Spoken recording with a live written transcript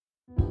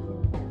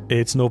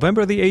It's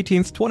November the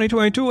 18th,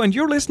 2022, and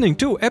you're listening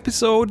to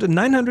episode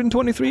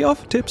 923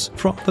 of Tips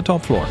from the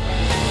Top Floor.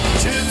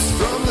 Tips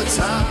from the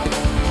top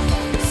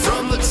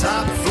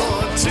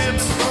floor,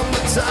 tips from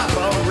the top,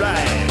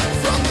 alright,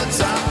 from the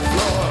top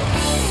floor.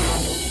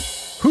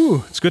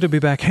 Whew, it's good to be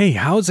back. Hey,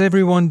 how's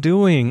everyone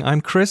doing? I'm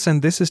Chris,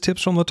 and this is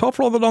Tips from the Top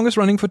Floor, the longest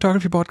running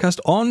photography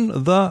podcast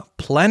on the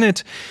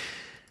planet.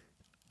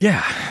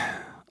 Yeah,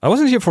 I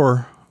wasn't here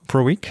for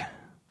a week.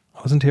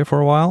 I wasn't here for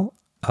a while.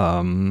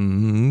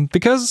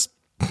 Because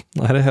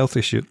I had a health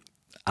issue.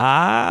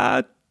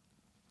 I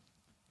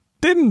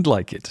didn't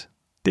like it.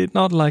 Did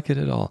not like it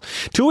at all.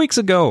 2 weeks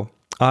ago,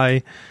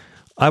 I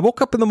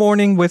woke up in the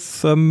morning with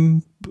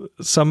some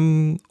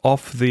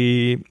of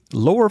the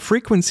lower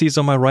frequencies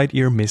on my right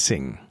ear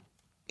missing.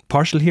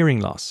 Partial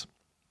hearing loss.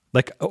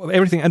 Like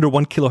everything under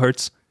 1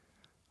 kilohertz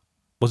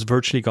was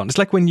virtually gone. It's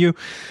like when you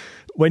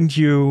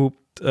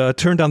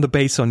turn down the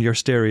bass on your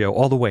stereo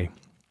all the way.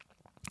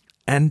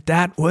 And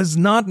that was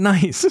not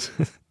nice.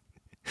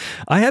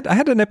 I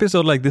had an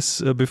episode like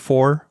this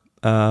before,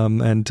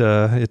 luckily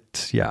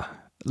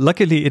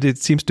it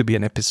seems to be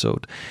an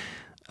episode.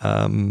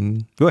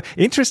 Well,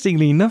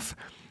 interestingly enough,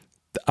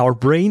 our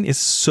brain is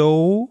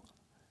so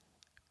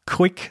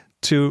quick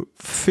to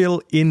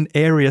fill in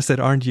areas that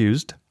aren't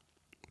used.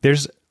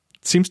 There's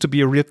seems to be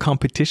a real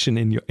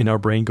competition in our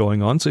brain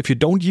going on. So if you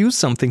don't use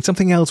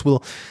something else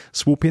will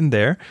swoop in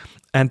there.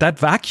 And that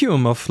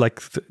vacuum of like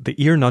the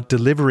ear not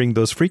delivering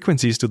those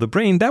frequencies to the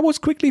brain, that was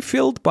quickly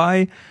filled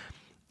by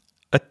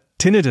a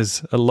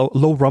tinnitus, a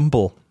low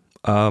rumble,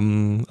 a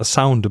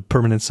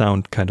permanent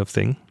sound kind of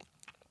thing.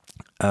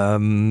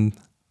 I'm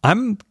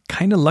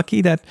kind of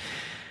lucky that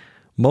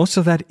most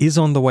of that is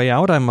on the way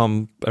out.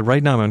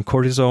 Right now I'm on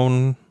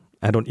cortisone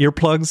and on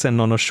earplugs and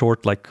on a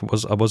short, I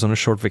was on a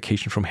short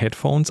vacation from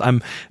headphones.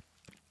 I'm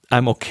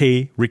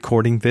okay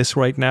recording this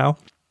right now.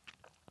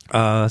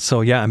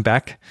 So yeah, I'm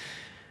back.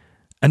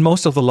 And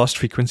most of the lost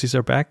frequencies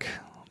are back.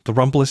 The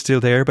rumble is still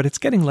there, but it's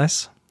getting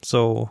less.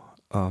 So,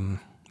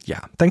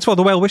 yeah. Thanks for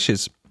the well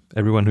wishes,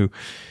 everyone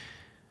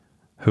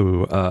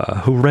who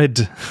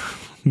read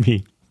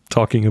me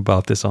talking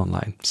about this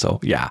online. So,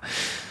 yeah,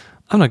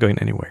 I'm not going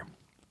anywhere.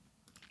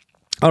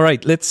 All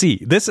right, let's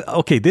see. I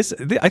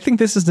think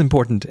this is an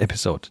important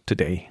episode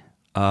today.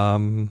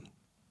 You'll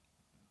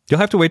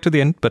have to wait to the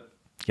end, but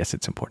yes,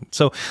 it's important.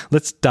 So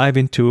let's dive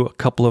into a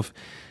couple of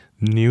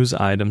news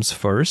items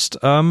first.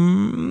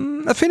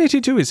 Affinity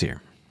 2 is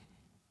here.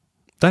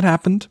 That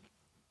happened.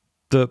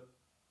 They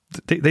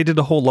did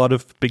a whole lot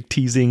of big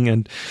teasing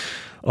and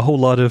a whole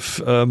lot of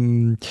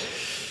doing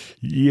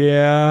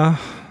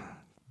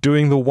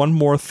the one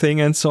more thing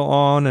and so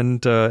on.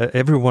 And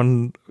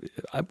everyone,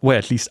 well,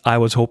 at least I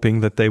was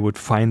hoping that they would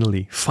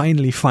finally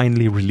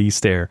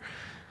release their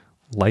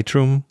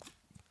Lightroom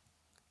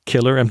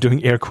killer. I'm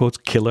doing air quotes,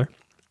 killer.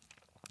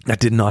 That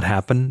did not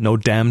happen. No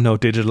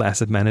digital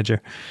asset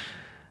manager.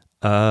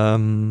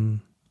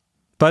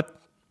 But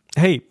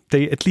hey,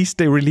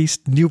 they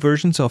released new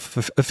versions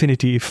of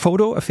Affinity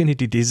Photo,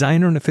 Affinity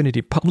Designer, and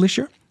Affinity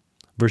Publisher.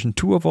 Version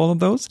 2 of all of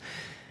those.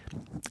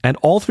 And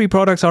all three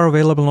products are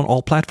available on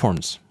all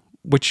platforms,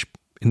 which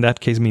in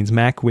that case means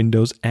Mac,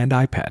 Windows, and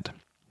iPad.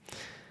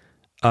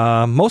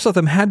 Most of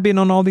them had been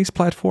on all these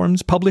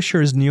platforms. Publisher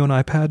is new on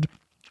iPad.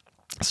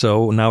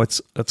 So now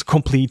it's a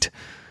complete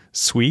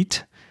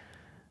suite.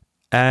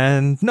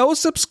 And no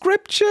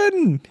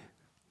subscription.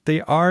 They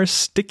are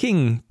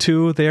sticking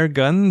to their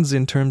guns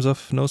in terms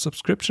of no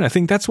subscription. I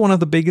think that's one of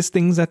the biggest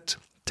things that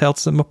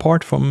tells them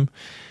apart from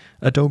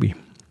Adobe.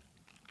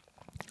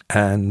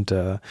 And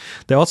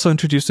they also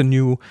introduced a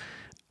new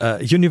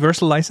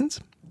universal license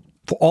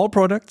for all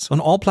products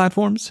on all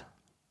platforms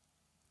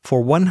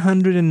for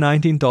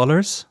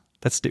 $119.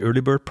 That's the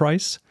early bird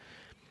price.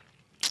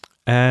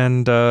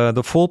 And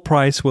the full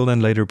price will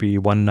then later be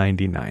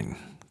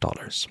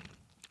 $199.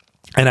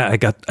 And I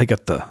got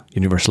the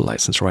universal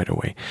license right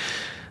away.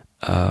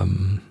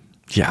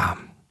 Yeah.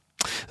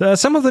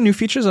 Some of the new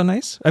features are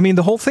nice. I mean,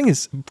 the whole thing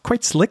is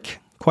quite slick,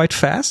 quite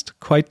fast,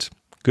 quite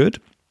good.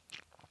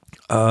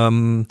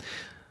 They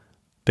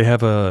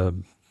have a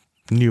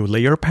new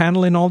layer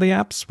panel in all the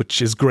apps,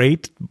 which is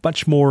great.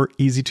 Much more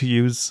easy to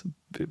use,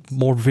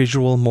 more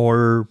visual,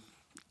 more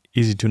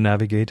easy to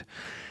navigate.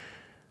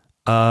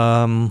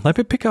 Let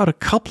me pick out a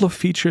couple of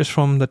features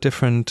from the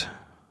different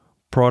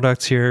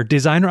products here.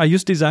 Designer, I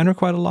use Designer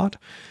quite a lot.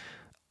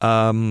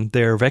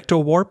 Their Vector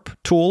Warp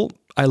tool,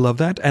 I love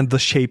that. And the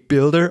Shape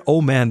Builder, oh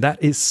man,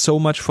 that is so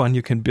much fun.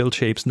 You can build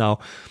shapes now.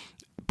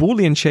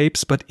 Boolean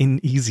shapes, but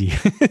in easy.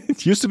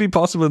 It used to be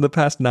possible in the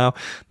past. Now,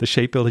 the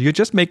Shape Builder, you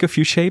just make a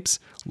few shapes,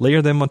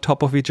 layer them on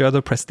top of each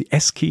other, press the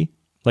S key.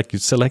 Like you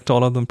select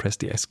all of them, press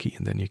the S key,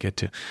 and then you get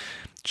to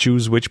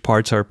choose which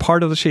parts are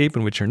part of the shape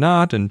and which are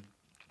not. And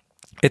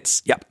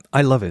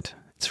I love it.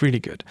 It's really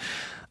good.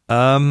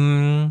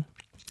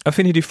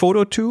 Affinity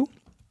Photo 2,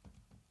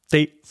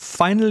 they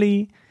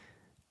finally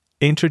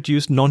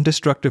introduced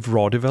non-destructive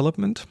RAW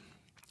development.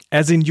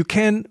 As in, you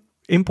can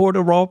import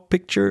a RAW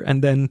picture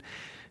and then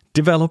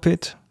develop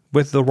it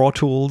with the RAW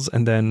tools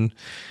and then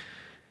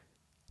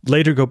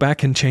later go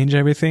back and change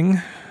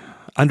everything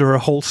under a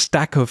whole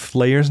stack of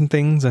layers and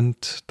things, and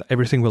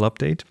everything will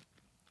update.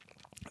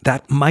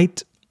 That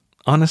might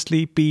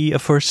honestly be a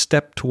first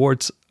step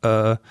towards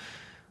a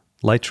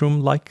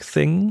Lightroom-like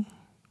thing,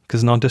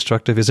 because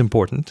non-destructive is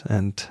important,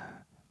 and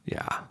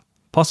yeah,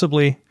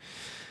 possibly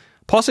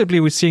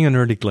we're seeing an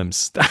early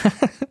glimpse.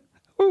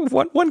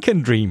 One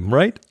can dream,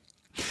 right?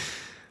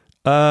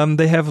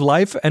 They have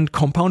live and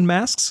compound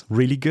masks,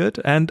 really good,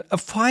 and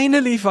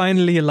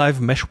finally a live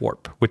mesh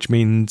warp, which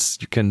means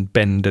you can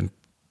bend and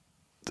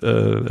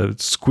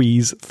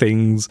squeeze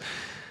things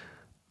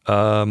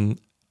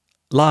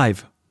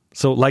live.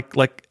 So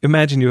like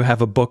imagine you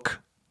have a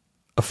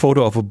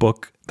photo of a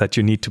book that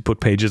you need to put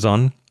pages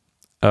on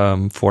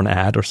for an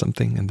ad or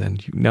something, and then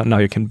now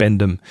you can bend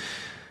them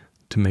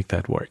to make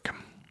that work.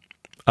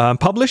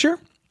 Publisher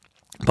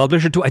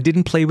 2, I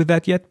didn't play with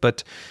that yet,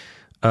 but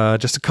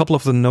just a couple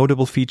of the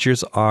notable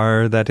features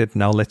are that it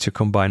now lets you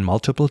combine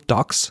multiple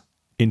docs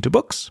into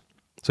books.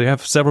 So you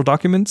have several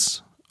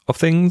documents of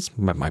things,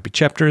 might be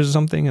chapters or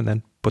something, and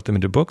then put them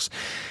into books.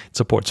 It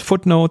supports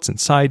footnotes and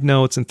side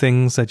notes and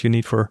things that you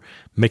need for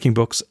making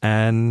books,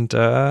 and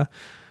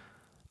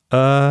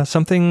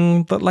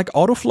something like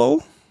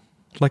autoflow,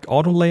 like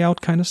auto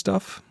layout kind of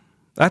stuff.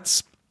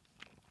 That's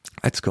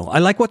cool. I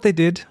like what they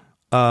did.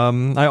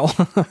 I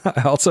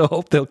also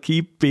hope they'll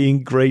keep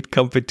being great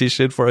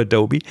competition for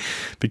Adobe,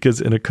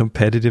 because in a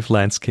competitive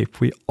landscape,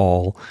 we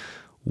all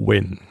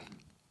win.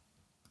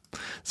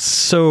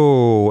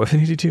 So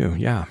Affinity 2,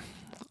 yeah,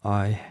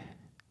 I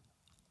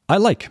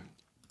like.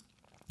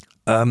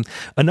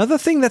 Another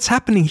thing that's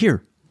happening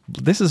here.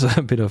 This is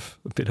a bit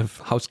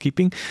of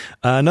housekeeping.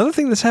 Another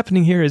thing that's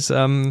happening here is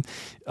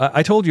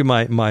I told you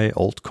my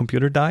old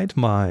computer died.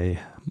 My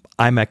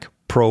iMac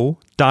Pro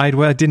died.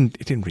 Well, it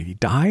didn't really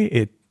die.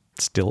 It's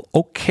still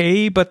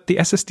okay, but the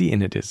SSD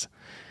in it is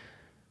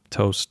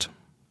toast.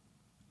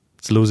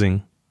 It's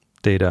losing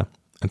data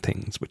and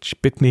things, which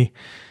bit me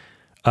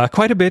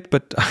quite a bit,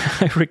 but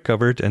I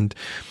recovered, and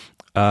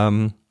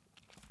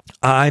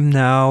I'm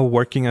now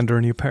working under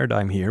a new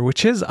paradigm here,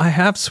 which is I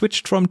have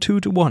switched from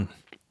 2 to 1.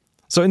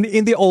 So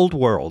in the old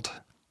world,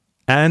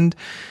 and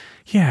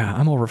yeah,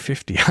 I'm over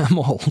 50. I'm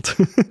old.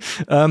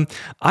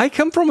 I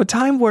come from a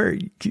time where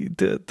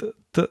the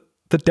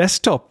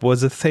desktop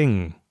was a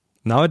thing.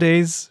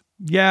 Nowadays,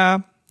 yeah,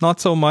 not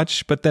so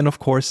much. But then, of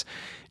course,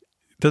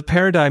 the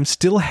paradigm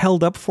still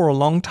held up for a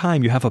long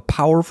time. You have a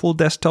powerful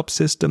desktop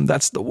system.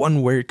 That's the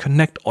one where you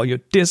connect all your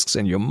discs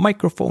and your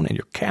microphone and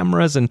your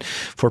cameras, and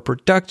for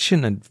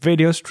production and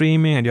video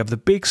streaming. And you have the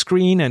big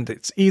screen, and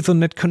it's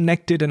Ethernet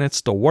connected, and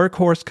it's the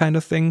workhorse kind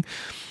of thing.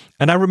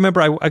 And I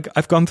remember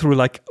I've gone through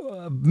like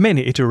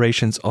many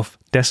iterations of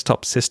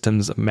desktop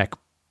systems. Mac,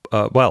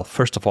 well,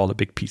 first of all, a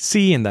big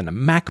PC, and then a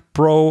Mac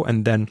Pro,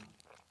 and then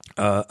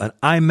an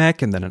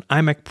iMac, and then an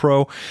iMac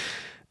Pro.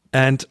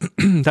 And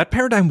that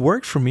paradigm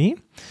worked for me.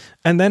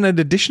 And then in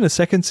addition, a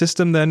second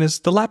system then is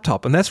the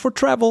laptop. And that's for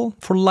travel,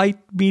 for light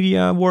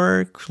media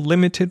work,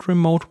 limited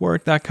remote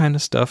work, that kind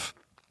of stuff.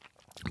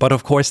 But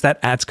of course, that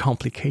adds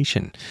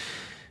complication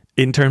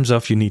in terms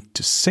of you need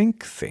to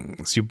sync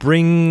things. You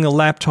bring a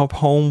laptop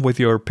home with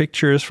your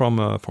pictures from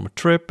a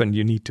trip, and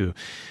you need to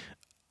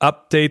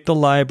update the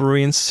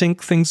library and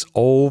sync things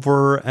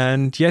over.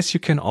 And yes, you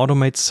can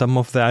automate some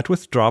of that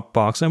with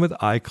Dropbox and with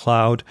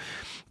iCloud.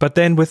 But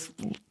then with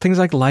things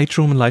like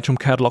Lightroom and Lightroom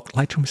Catalog,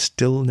 Lightroom is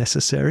still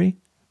necessary.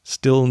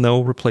 Still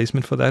no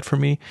replacement for that for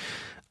me.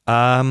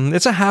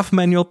 It's a half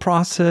manual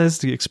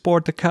process. You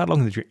export the catalog,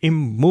 and you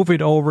move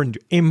it over, and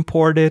you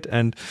import it.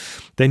 And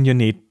then you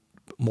need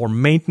more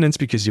maintenance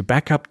because you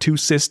back up 2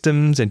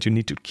 systems, and you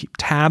need to keep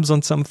tabs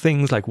on some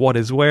things like what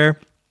is where.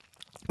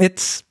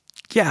 It's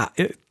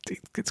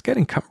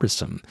getting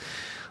cumbersome.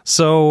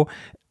 So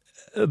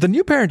the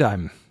new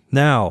paradigm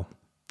now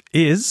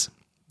is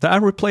that I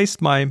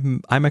replaced my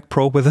iMac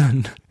Pro with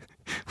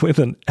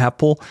an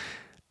Apple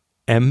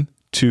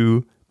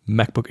M2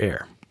 MacBook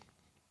Air.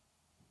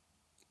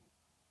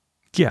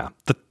 Yeah,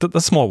 the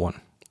small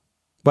one.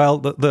 Well,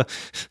 the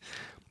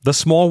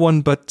small one,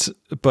 but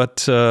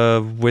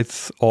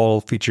with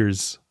all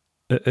features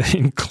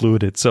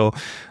included. So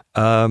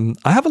I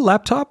have a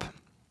laptop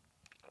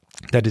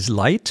that is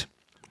light,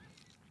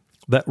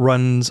 that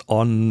runs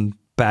on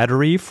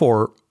battery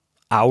for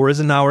hours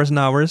and hours and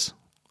hours.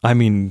 I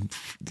mean,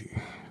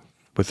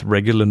 with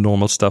regular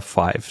normal stuff,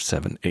 5,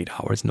 7, 8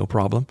 hours, no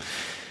problem.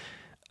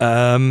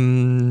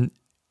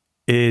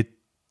 It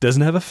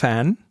doesn't have a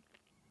fan.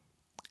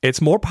 It's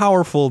more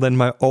powerful than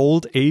my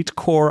old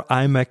 8-core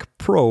iMac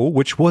Pro,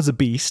 which was a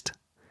beast.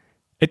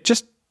 It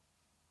just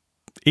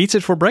eats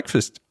it for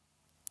breakfast.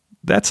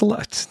 That's a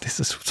lot. This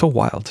is so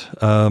wild.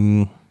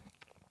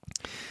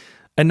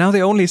 And now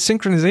the only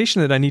synchronization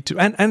that I need to,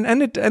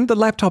 and the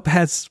laptop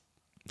has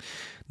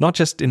not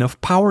just enough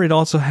power, it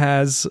also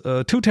has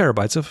 2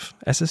 terabytes of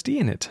SSD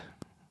in it,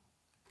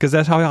 because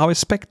that's how I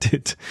spec'd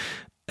it.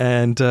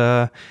 And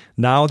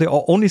now the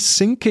only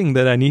syncing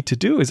that I need to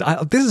do is,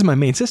 this is my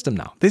main system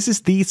now. This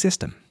is the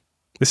system.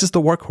 This is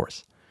the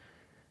workhorse.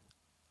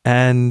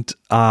 and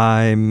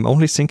I'm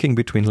only syncing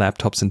between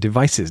laptops and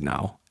devices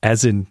now,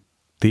 as in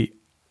the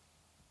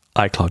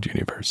iCloud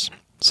universe.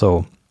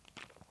 So,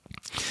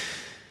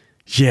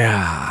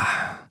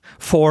 yeah,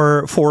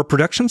 for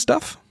production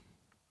stuff,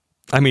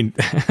 I mean,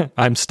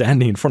 I'm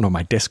standing in front of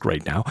my desk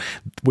right now,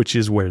 which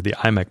is where the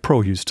iMac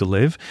Pro used to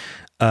live.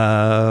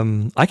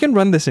 I can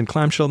run this in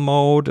clamshell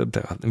mode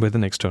with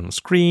an external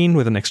screen,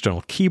 with an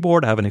external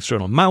keyboard. I have an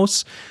external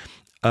mouse.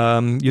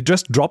 You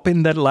just drop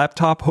in that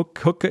laptop,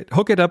 hook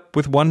it up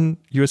with one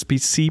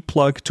USB-C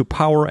plug to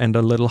power and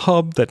a little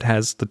hub that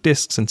has the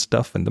discs and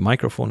stuff and the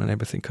microphone and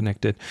everything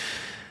connected.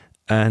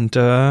 And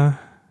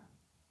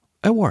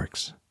it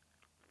works.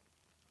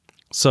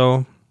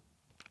 So,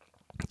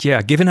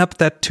 yeah, giving up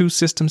that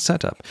two-system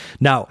setup.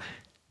 Now,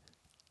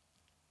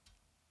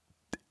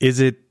 is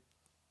it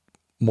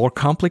more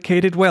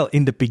complicated? Well,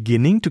 in the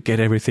beginning, to get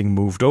everything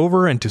moved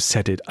over and to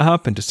set it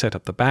up and to set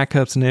up the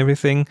backups and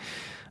everything,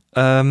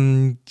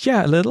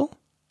 yeah, a little.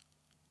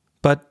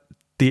 But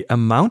the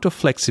amount of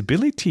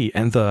flexibility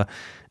and the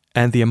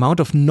amount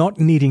of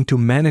not needing to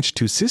manage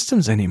two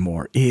systems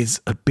anymore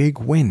is a big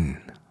win.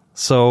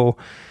 So,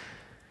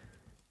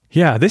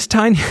 yeah, this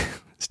tiny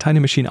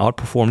machine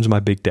outperforms my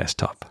big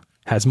desktop.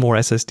 Has more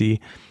SSD,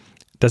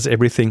 does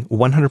everything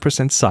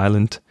 100%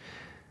 silent.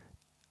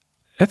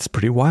 That's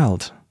pretty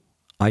wild,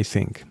 I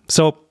think.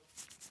 So,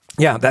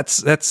 yeah,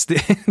 that's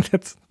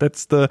the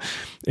that's the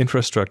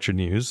infrastructure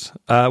news.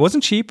 It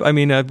wasn't cheap. I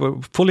mean,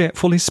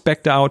 fully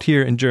spec'd out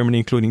here in Germany,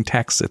 including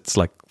tax. It's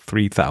like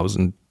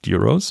 3,000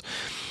 euros,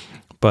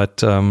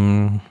 but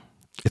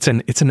it's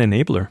an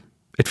enabler.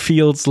 It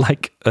feels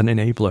like an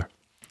enabler,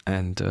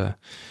 and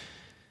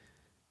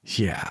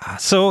yeah.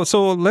 So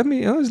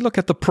let's look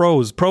at the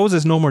pros. Pros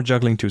is no more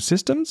juggling two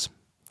systems.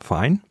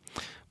 Fine.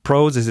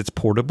 Pros is it's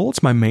portable.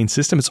 It's my main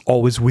system. It's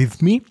always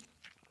with me.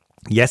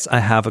 Yes, I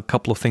have a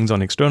couple of things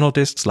on external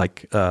disks,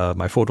 like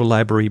my photo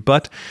library,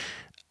 but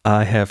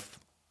I have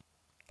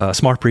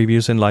smart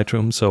previews in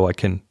Lightroom, so I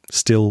can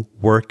still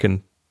work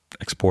and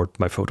export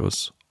my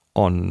photos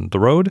on the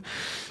road.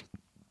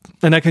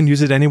 And I can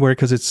use it anywhere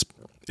because it's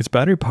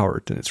battery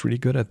powered, and it's really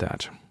good at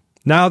that.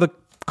 Now, the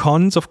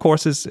cons, of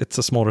course, is it's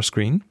a smaller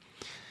screen.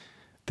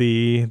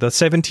 The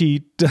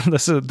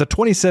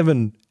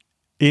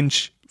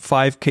 27-inch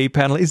 5K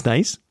panel is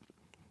nice.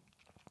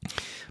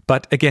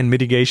 But again,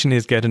 mitigation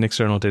is get an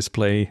external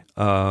display.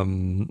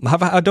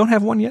 I don't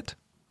have one yet.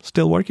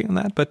 Still working on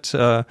that. But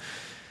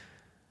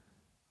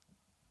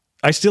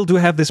I still do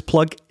have this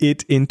plug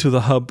it into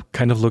the hub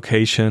kind of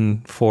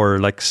location for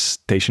like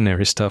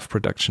stationary stuff,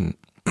 production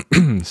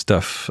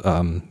stuff,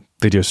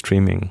 video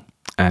streaming,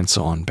 and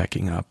so on,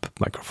 backing up,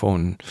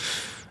 microphone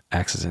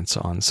access, and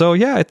so on. So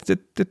yeah, it's the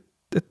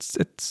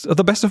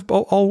best of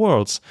all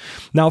worlds.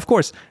 Now, of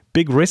course,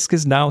 big risk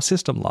is now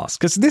system loss,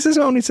 because this is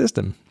the only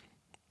system.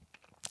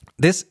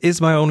 This is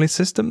my only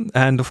system,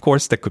 and of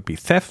course, there could be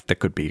theft. There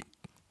could be,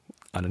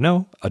 I don't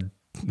know,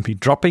 me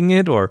dropping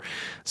it or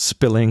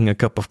spilling a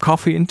cup of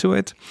coffee into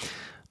it.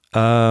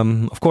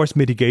 Of course,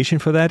 mitigation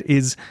for that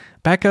is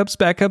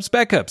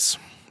backups.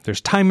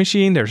 There's Time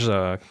Machine. There's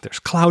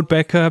cloud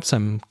backups.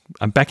 I'm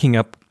backing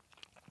up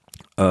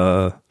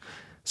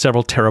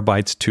several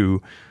terabytes to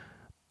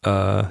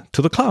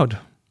the cloud,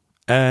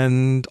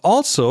 and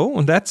also,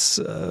 and that's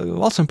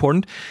also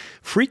important,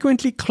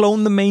 frequently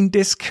clone the main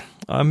disk.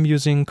 I'm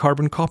using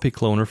Carbon Copy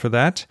Cloner for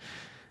that,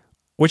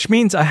 which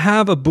means I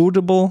have a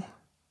bootable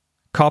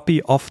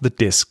copy of the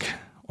disk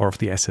or of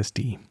the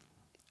SSD.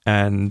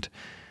 And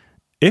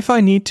if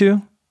I need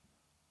to,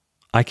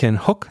 I can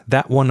hook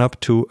that one up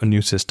to a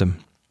new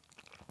system,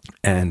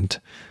 and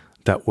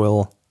that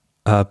will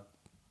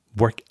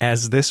work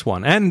as this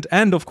one.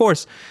 And of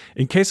course,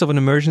 in case of an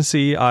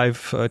emergency,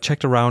 I've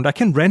checked around. I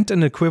can rent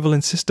an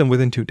equivalent system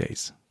within 2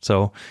 days.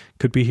 So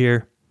could be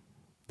here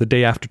the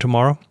day after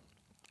tomorrow,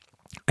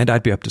 and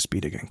I'd be up to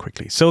speed again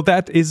quickly. So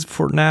that is,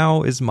 for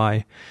now, is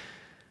my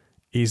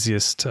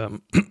easiest or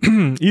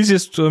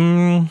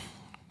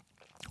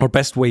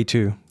best way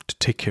to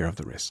take care of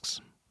the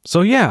risks.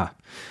 So yeah,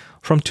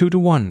 from 2 to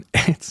 1,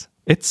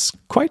 it's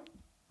quite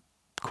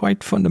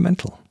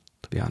fundamental,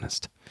 to be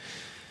honest.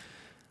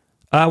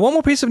 One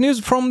more piece of news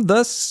from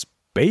the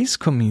space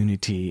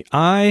community.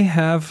 I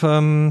have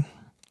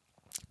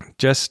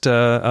just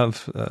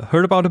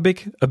heard about a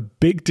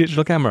big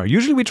digital camera.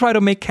 Usually we try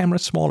to make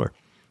cameras smaller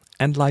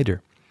and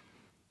lighter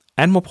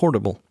and more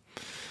portable.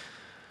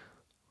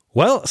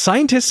 Well,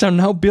 scientists are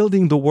now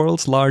building the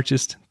world's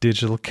largest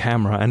digital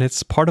camera, and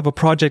it's part of a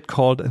project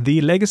called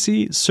the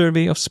Legacy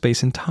Survey of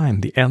Space and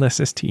Time, the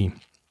LSST.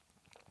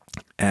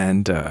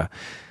 And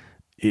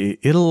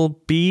it'll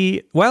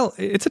be, well,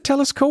 it's a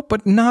telescope,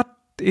 but not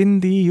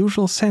in the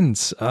usual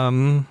sense.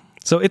 So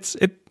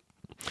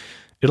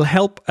it'll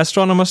help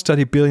astronomers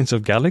study billions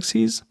of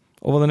galaxies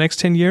over the next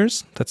 10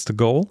 years. That's the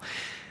goal.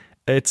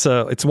 It's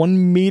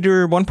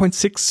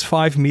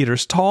 1.65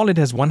 meters tall. It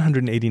has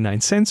 189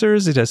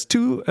 sensors. It has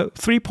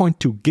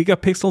 3.2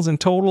 gigapixels in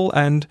total,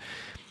 and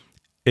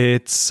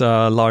its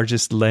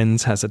largest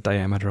lens has a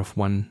diameter of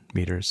 1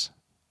 meters,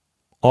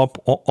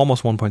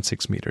 almost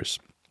 1.6 meters.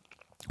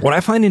 What I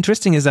find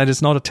interesting is that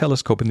it's not a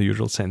telescope in the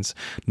usual sense.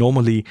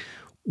 Normally,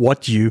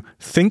 what you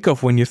think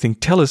of when you think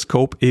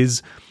telescope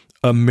is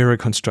a mirror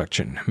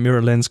construction,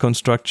 mirror lens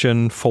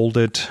construction,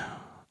 folded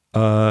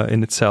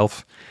in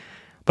itself.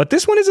 But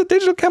this one is a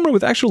digital camera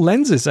with actual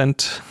lenses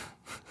and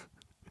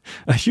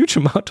a huge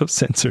amount of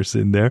sensors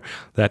in there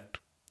that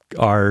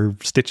are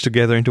stitched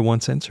together into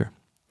one sensor.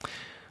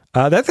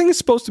 That thing is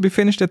supposed to be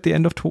finished at the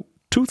end of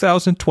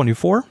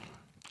 2024,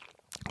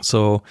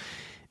 so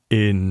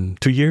in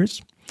 2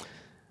 years.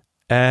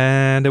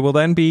 And it will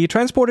then be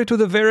transported to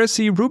the Vera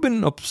C.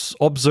 Rubin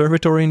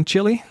Observatory in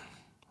Chile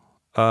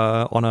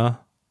on a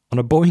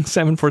Boeing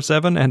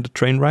 747 and a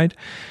train ride.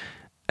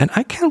 And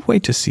I can't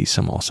wait to see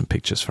some awesome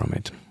pictures from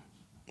it.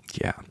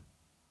 Yeah,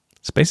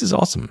 space is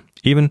awesome,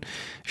 even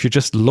if you're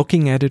just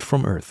looking at it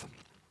from Earth.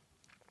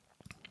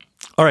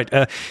 All right,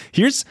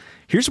 here's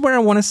where I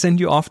want to send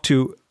you off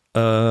to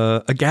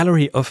a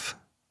gallery of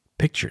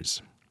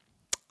pictures.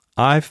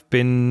 I've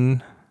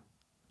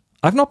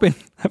not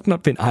been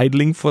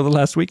idling for the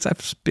last weeks.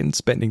 I've been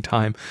spending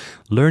time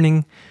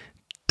learning,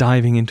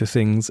 diving into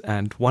things,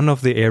 and one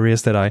of the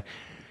areas that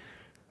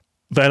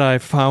I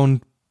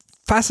found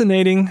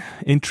fascinating,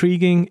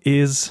 intriguing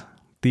is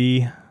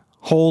the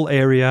whole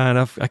area,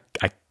 and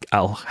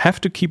I'll have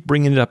to keep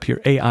bringing it up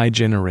here,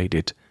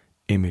 AI-generated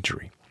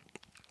imagery.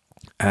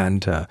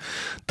 And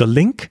the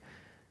link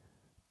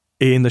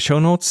in the show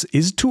notes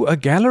is to a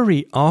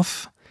gallery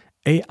of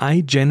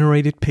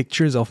AI-generated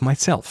pictures of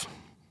myself.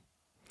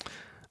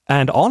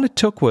 And all it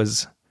took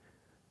was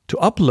to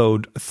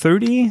upload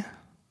 30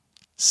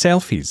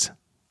 selfies,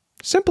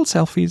 simple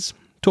selfies,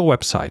 to a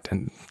website.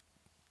 And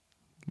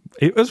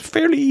it was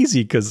fairly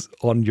easy because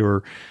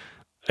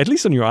at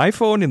least on your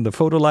iPhone, in the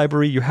photo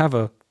library, you have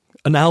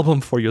an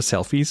album for your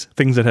selfies,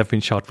 things that have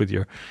been shot with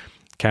your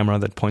camera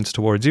that points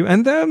towards you.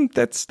 And then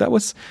that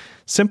was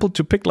simple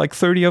to pick like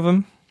 30 of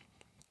them.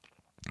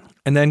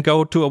 And then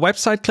go to a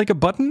website, click a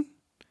button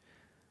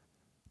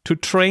to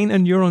train a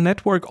neural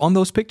network on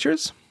those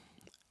pictures.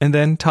 And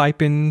then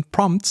type in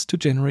prompts to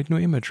generate new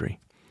imagery.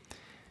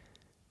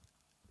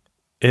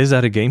 Is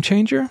that a game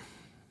changer?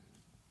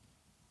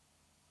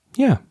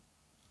 Yeah.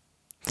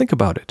 Think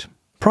about it.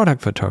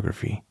 Product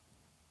photography,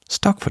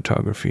 stock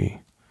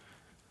photography,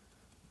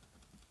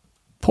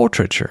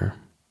 portraiture.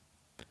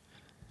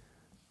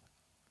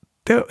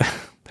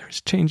 There's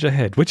change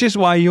ahead, which is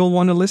why you'll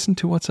want to listen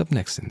to what's up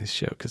next in this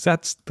show, because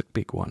that's the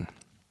big one.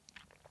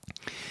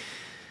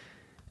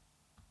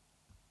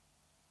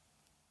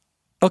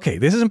 Okay,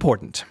 this is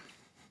important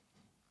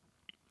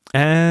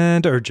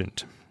and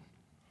urgent.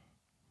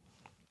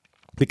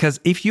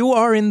 Because if you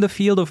are in the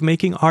field of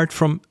making art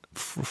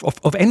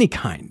of any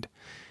kind,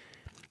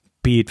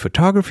 be it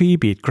photography,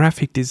 be it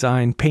graphic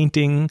design,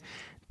 painting,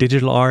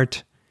 digital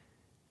art,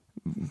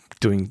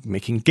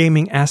 making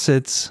gaming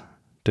assets,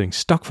 doing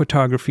stock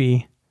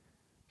photography,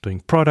 doing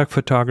product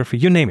photography,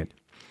 you name it.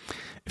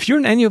 If you're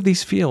in any of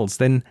these fields,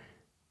 then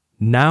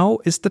now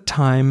is the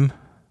time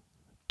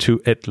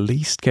to at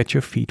least get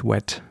your feet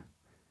wet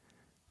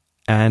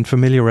and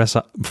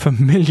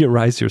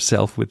familiarize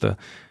yourself with the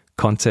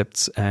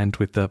concepts and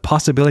with the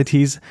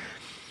possibilities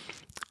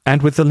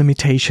and with the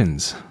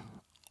limitations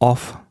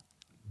of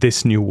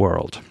this new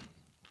world.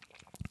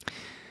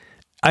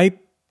 I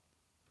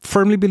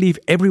firmly believe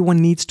everyone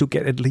needs to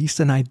get at least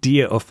an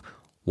idea of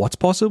what's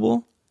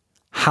possible,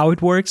 how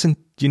it works, and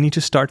you need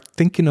to start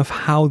thinking of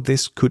how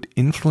this could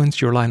influence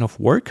your line of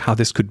work, how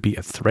this could be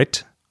a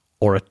threat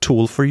or a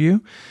tool for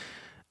you,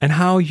 and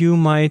how you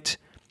might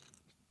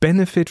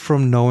benefit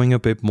from knowing a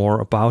bit more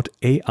about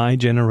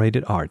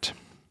AI-generated art.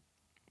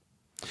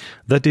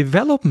 The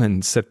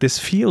developments that this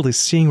field is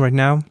seeing right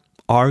now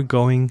are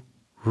going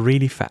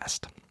really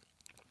fast.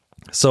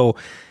 So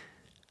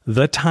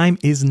the time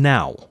is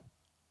now.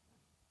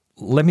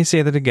 Let me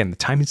say that again. The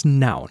time is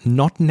now,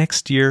 not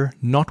next year,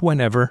 not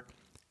whenever.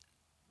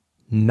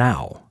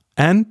 Now.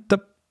 And the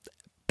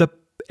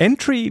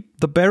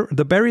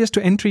barriers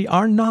to entry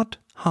are not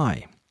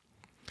high.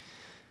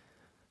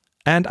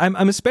 And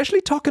I'm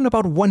especially talking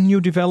about one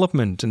new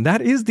development, and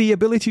that is the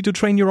ability to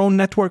train your own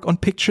network on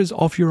pictures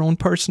of your own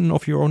person,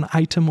 of your own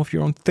item, of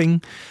your own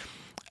thing.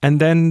 And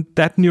then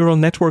that neural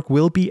network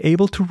will be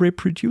able to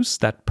reproduce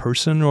that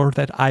person or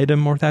that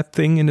item or that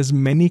thing in as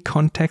many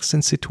contexts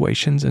and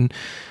situations and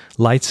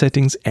light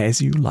settings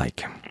as you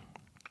like.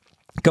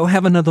 Go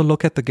have another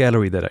look at the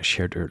gallery that I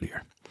shared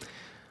earlier.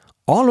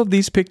 All of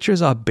these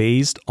pictures are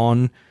based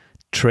on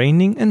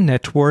training a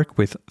network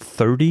with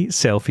 30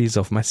 selfies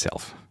of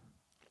myself.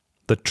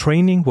 The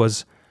training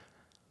was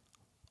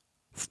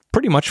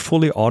pretty much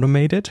fully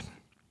automated.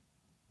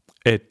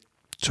 It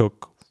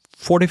took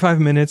 45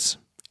 minutes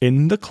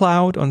in the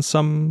cloud on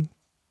some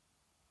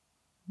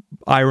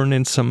iron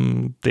in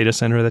some data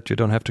center that you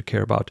don't have to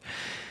care about.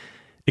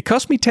 It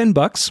cost me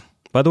 $10.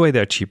 By the way,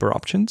 there are cheaper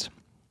options.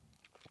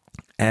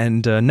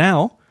 And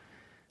now,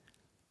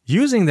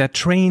 using that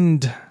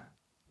trained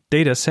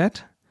data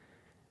set,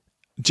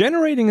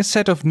 generating a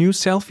set of new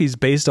selfies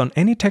based on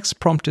any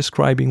text prompt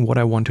describing what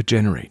I want to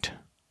generate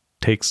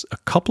takes a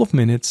couple of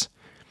minutes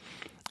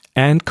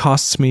and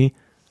costs me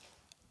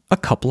a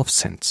couple of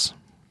cents.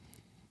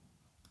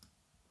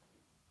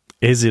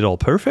 Is it all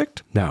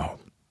perfect? No.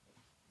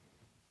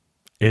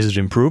 Is it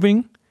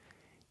improving?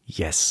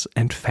 Yes,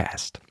 and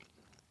fast.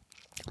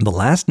 The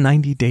last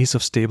 90 days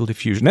of Stable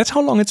Diffusion, that's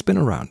how long it's been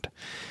around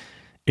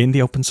in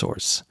the open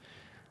source.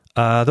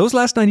 Those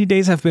last 90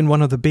 days have been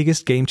one of the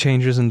biggest game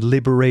changers and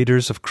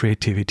liberators of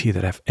creativity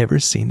that I've ever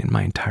seen in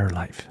my entire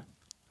life.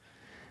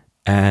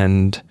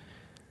 And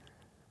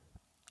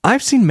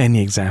I've seen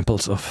many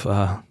examples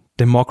of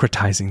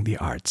democratizing the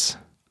arts.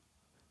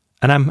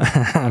 And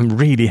I'm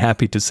really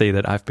happy to say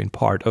that I've been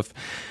part of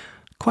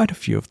quite a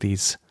few of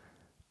these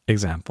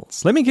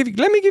examples. Let me give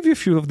you a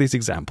few of these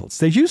examples.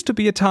 There used to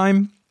be a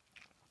time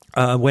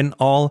when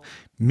all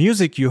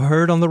music you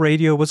heard on the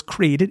radio was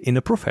created in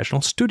a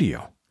professional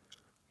studio.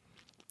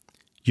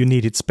 You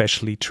needed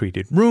specially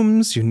treated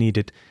rooms, you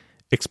needed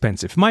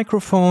expensive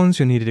microphones,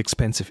 you needed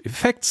expensive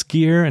effects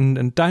gear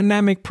and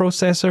dynamic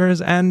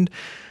processors and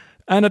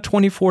a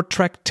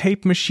 24-track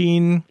tape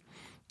machine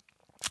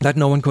that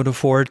no one could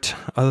afford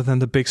other than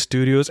the big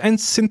studios, and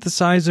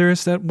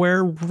synthesizers that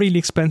were really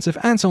expensive,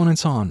 and so on and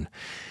so on.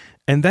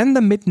 And then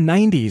the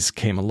mid-90s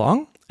came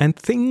along, and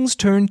things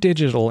turned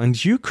digital,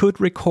 and you could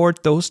record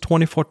those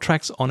 24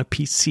 tracks on a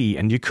PC,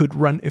 and you could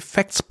run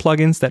effects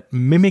plugins that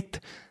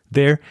mimicked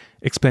their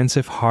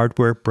expensive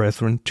hardware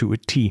brethren to a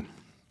T.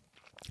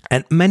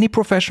 And many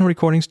professional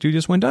recording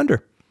studios went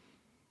under.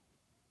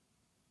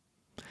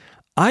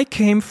 I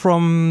came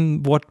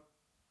from what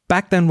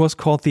back then was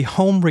called the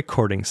home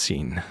recording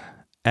scene.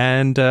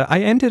 And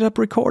I ended up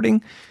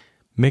recording,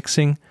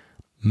 mixing,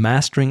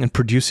 mastering, and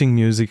producing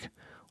music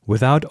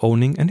without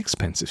owning an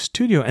expensive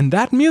studio. And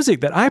that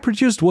music that I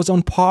produced was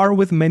on par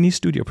with many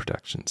studio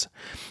productions.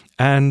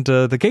 And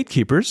the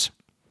gatekeepers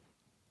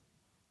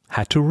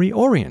had to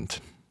reorient.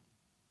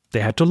 They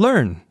had to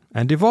learn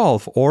and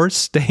evolve or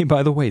stay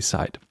by the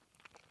wayside.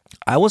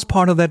 I was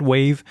part of that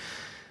wave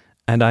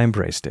and I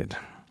embraced it.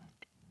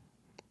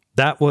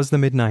 That was the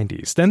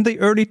mid-90s. Then the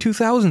early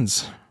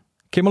 2000s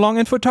came along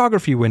and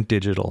photography went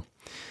digital.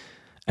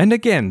 And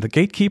again, the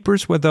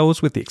gatekeepers were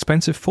those with the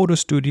expensive photo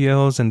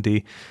studios and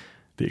the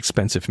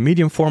expensive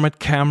medium format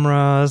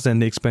cameras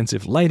and the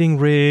expensive lighting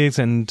rigs.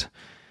 And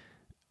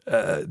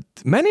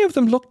many of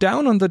them looked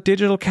down on the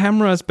digital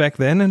cameras back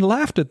then and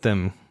laughed at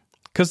them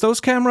because those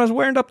cameras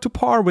weren't up to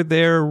par with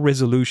their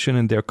resolution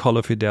and their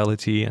color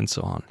fidelity and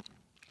so on.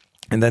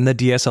 And then the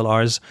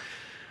DSLRs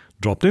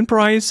dropped in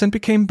price and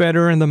became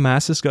better, and the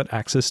masses got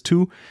access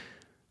to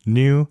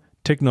new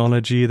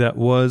technology that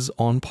was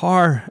on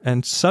par.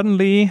 And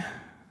suddenly,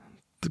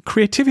 the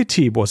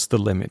creativity was the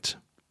limit,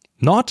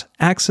 not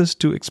access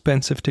to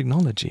expensive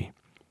technology.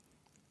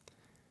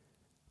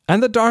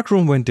 And the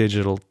darkroom went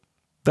digital.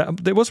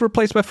 That was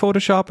replaced by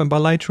Photoshop and by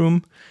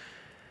Lightroom.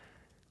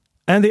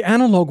 And the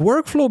analog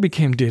workflow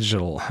became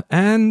digital.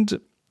 And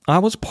I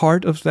was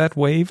part of that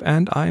wave,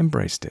 and I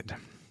embraced it.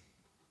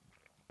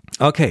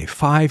 Okay,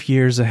 5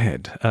 years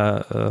ahead.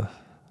 The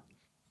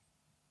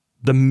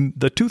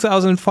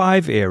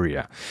 2005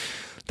 area.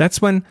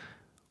 That's when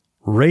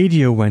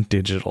radio went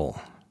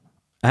digital.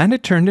 And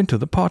it turned into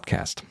the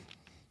podcast.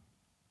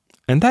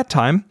 And that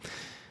time,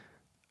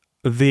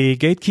 the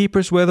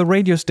gatekeepers were the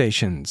radio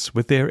stations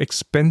with their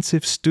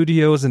expensive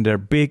studios and their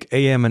big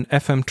AM and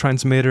FM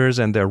transmitters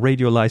and their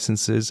radio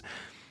licenses.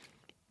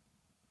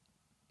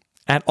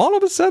 And all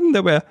of a sudden,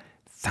 there were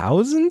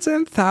thousands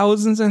and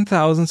thousands and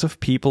thousands of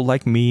people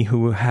like me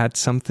who had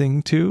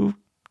something to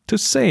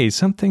say,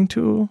 something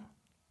to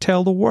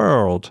tell the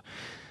world.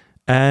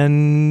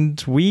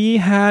 And we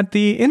had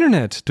the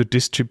internet to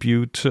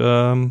distribute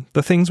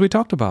the things we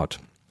talked about.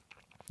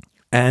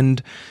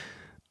 And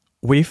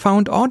we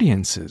found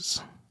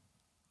audiences.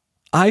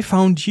 I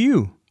found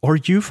you, or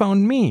you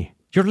found me.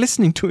 You're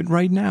listening to it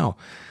right now.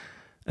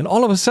 And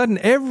all of a sudden,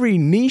 every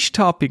niche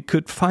topic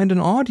could find an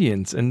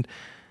audience. And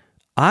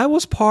I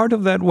was part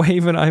of that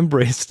wave and I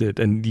embraced it.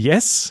 And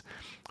yes,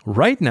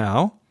 right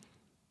now,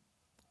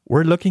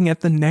 we're looking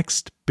at the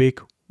next big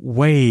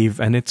wave,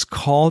 and it's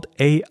called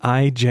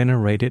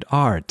AI-generated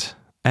art,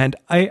 and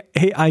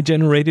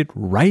AI-generated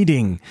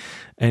writing,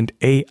 and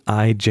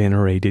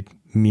AI-generated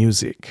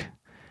music.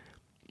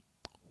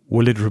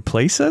 Will it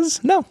replace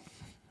us? No,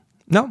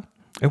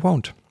 it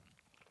won't.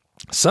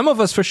 Some of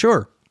us for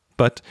sure,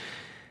 but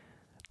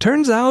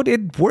turns out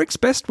it works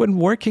best when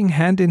working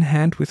hand in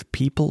hand with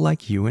people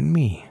like you and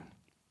me.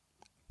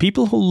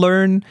 People who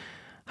learn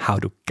how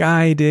to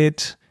guide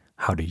it,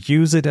 how to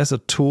use it as a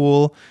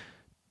tool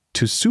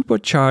to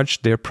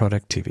supercharge their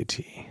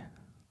productivity.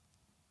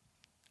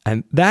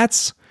 And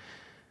that's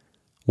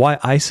why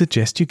I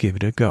suggest you give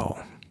it a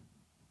go.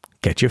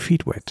 Get your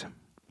feet wet.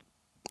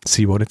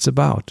 See what it's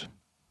about.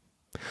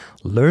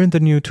 Learn the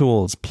new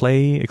tools,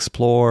 play,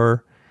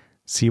 explore,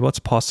 see what's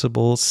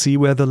possible, see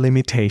where the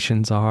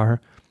limitations are.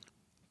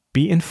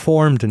 Be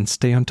informed and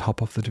stay on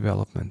top of the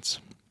developments.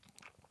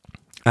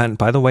 And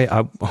by the way,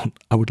 I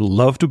would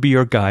love to be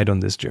your guide on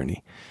this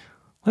journey.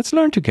 Let's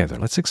learn together.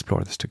 Let's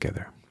explore this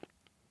together.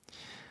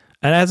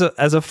 And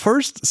as a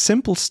first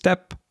simple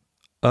step,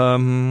 there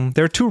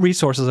are two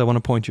resources I want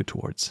to point you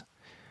towards.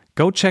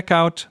 go check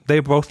out,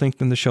 they're both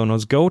linked in the show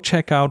notes, go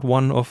check out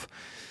one of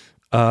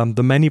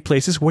the many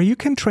places where you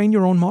can train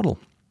your own model.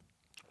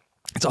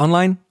 It's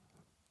online.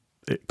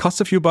 It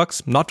costs a few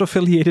bucks, not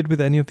affiliated with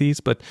any of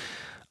these, but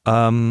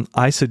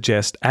I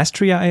suggest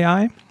Astria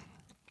AI.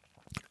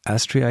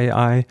 Astria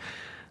AI,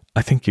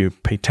 I think you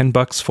pay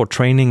 $10 for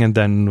training and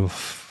then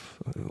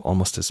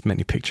almost as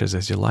many pictures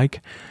as you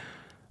like.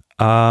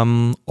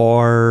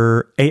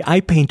 Or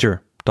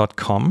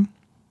AIpainter.com,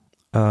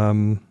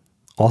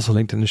 also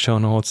linked in the show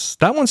notes.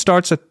 That one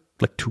starts at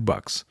like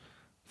 $2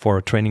 for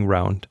a training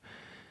round.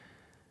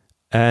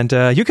 And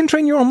you can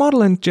train your own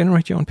model and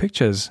generate your own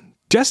pictures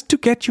just to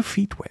get your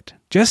feet wet,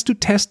 just to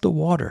test the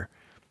water.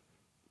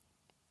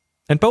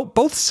 And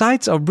both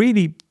sites are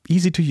really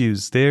easy to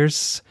use.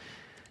 There's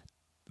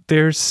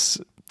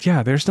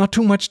not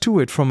too much to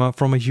it from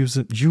a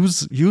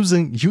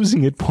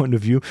using it point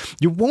of view.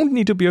 You won't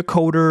need to be a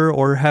coder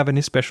or have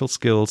any special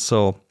skills.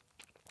 So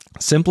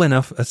a simple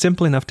enough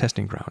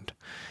testing ground.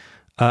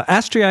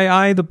 Astria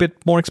AI, the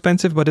bit more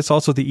expensive, but it's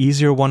also the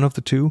easier one of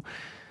the two.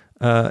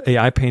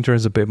 AIpainter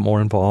is a bit more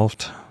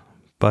involved,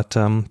 but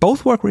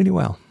both work really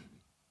well.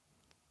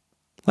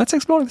 Let's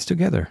explore this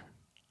together.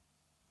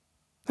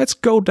 Let's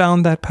go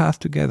down that path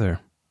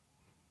together.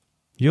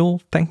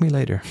 You'll thank me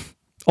later.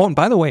 Oh, and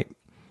by the way,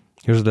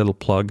 here's a little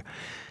plug.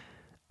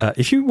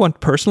 If you want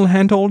personal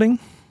hand-holding,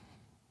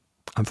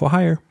 I'm for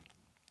hire.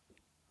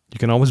 You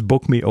can always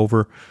book me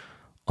over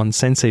on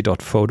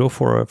sensei.photo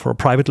for a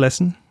private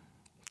lesson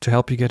to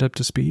help you get up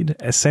to speed.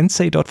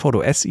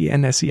 Sensei.photo,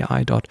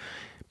 SENSEI.PHOTO.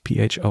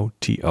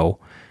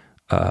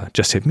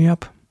 Just hit me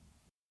up.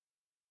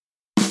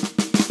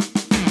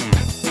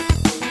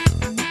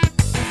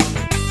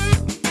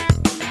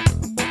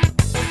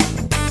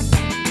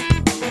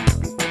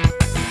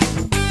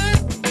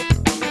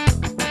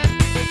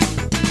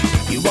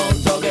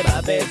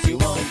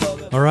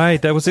 All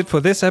right, that was it for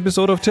this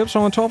episode of Tips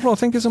from the Top Floor.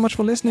 Thank you so much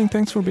for listening.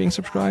 Thanks for being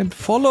subscribed.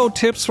 Follow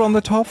Tips from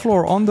the Top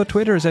Floor on the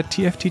Twitters at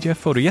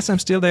TFTTFphoto. Yes, I'm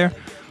still there.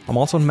 I'm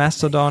also on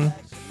Mastodon.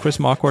 Chris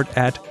Marquardt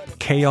at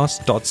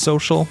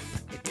chaos.social,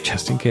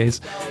 just in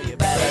case. You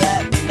better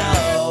let me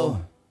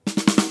know.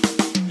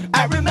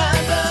 I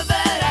remember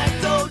that I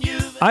told you.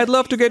 I'd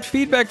love to get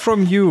feedback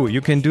from you.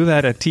 You can do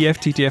that at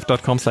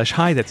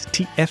tfttf.com/hi. That's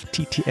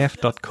tfttf.com/hi.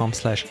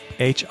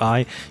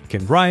 You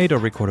can write or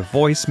record a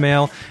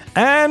voicemail.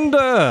 And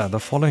the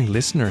following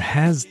listener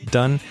has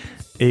done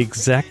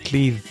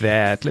exactly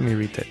that. Let me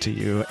read that to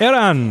you.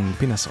 Eran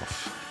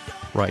Pinasov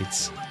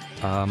writes,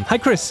 Hi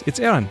Chris, it's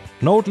Eran,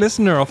 an old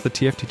listener of the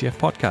TFTTF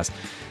podcast.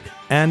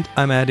 And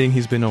I'm adding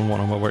he's been on one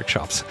of my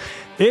workshops.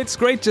 It's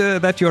great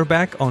that you're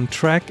back on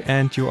track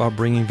and you are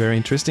bringing very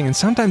interesting and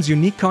sometimes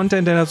unique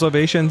content and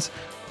observations.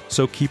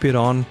 So keep it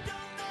on.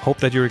 Hope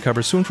that you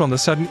recover soon from the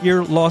sudden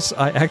ear loss.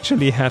 I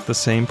actually had the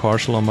same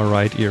partial on my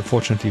right ear.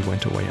 Fortunately,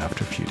 went away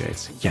after a few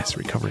days. Yes,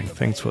 recovering.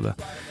 Thanks for the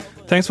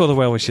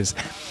well wishes.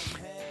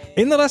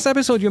 In the last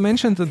episode, you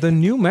mentioned the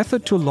new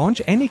method to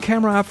launch any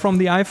camera app from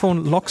the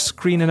iPhone lock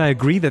screen, and I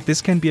agree that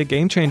this can be a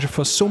game changer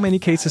for so many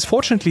cases.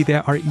 Fortunately,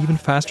 there are even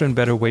faster and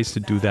better ways to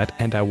do that,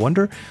 and I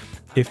wonder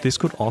if this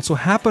could also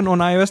happen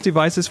on iOS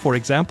devices, for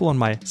example, on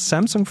my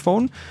Samsung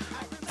phone,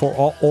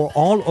 or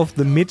all of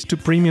the mid to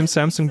premium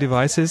Samsung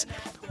devices.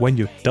 When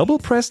you double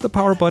press the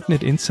power button,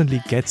 it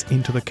instantly gets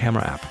into the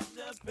camera app.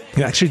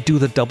 You actually do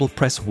the double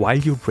press while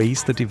you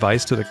raise the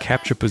device to the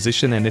capture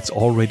position and it's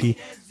already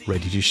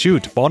ready to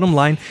shoot. Bottom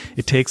line,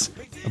 it takes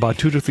about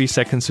 2 to 3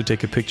 seconds to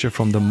take a picture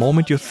from the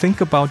moment you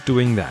think about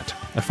doing that.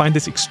 I find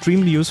this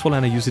extremely useful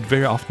and I use it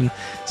very often.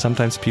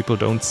 Sometimes people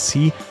don't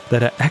see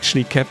that I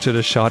actually captured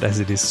a shot as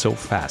it is so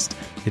fast.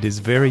 It is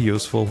very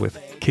useful with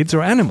kids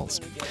or animals.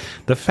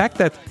 The fact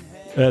that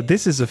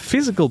this is a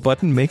physical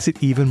button makes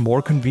it even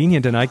more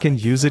convenient and I can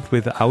use it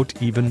without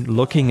even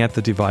looking at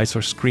the device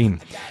or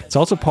screen. It's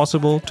also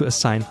possible to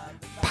assign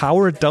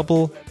power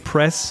double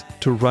press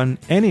to run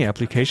any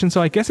application,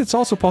 so I guess it's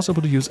also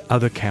possible to use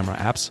other camera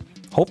apps.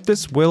 Hope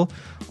this will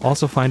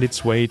also find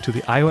its way to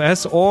the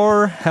iOS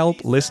or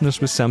help listeners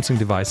with Samsung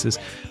devices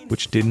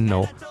which didn't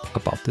know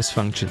about these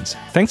functions.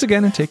 Thanks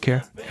again and take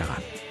care.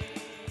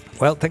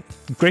 Well,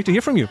 great to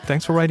hear from you.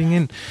 Thanks for writing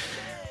in.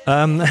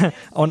 On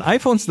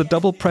iPhones, the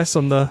double press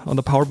on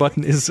the power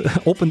button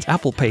opens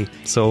Apple Pay,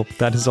 so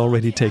that is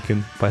already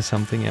taken by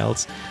something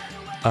else.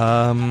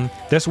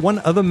 There's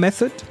one other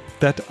method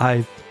that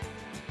I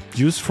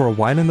used for a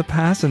while in the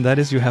past, and that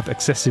is you have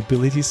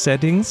accessibility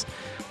settings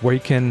where you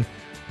can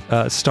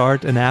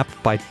start an app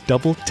by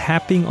double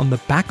tapping on the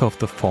back of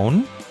the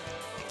phone.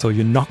 So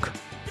you knock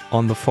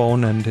on the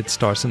phone and it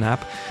starts an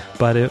app.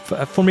 But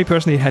for me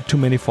personally, it had too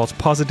many false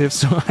positives,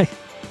 so I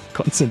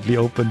constantly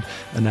opened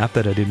an app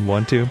that I didn't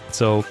want to.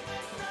 So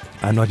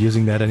I'm not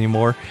using that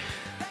anymore.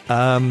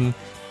 The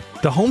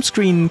home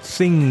screen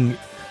thing,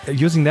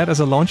 using that as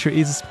a launcher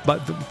but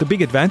the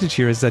big advantage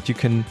here is that you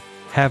can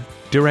have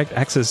direct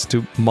access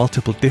to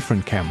multiple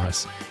different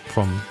cameras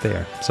from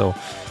there. So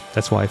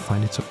that's why I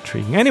find it so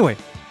intriguing. Anyway,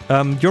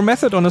 your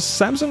method on a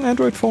Samsung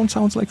Android phone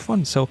sounds like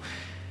fun. So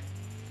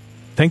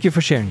thank you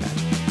for sharing that.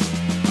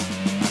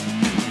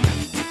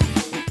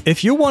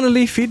 If you want to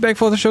leave feedback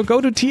for the show, go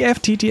to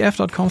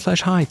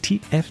tfttf.com/hi,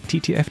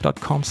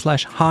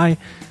 tfttf.com/hi,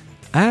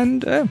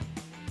 and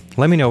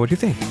let me know what you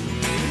think.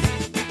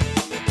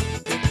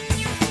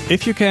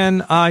 If you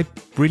can, I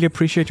really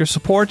appreciate your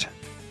support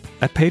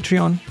at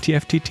Patreon,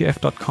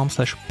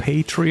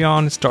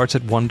 tfttf.com/Patreon. It starts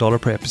at $1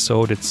 per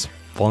episode. It's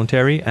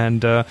voluntary,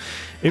 and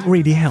it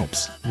really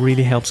helps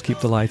keep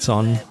the lights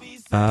on.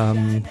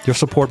 Your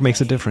support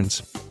makes a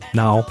difference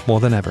now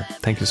more than ever.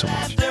 Thank you so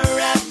much.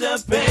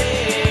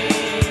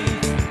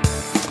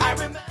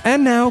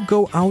 And now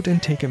go out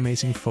and take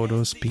amazing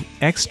photos, be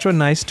extra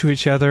nice to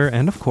each other,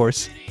 and of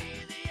course,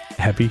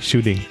 happy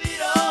shooting.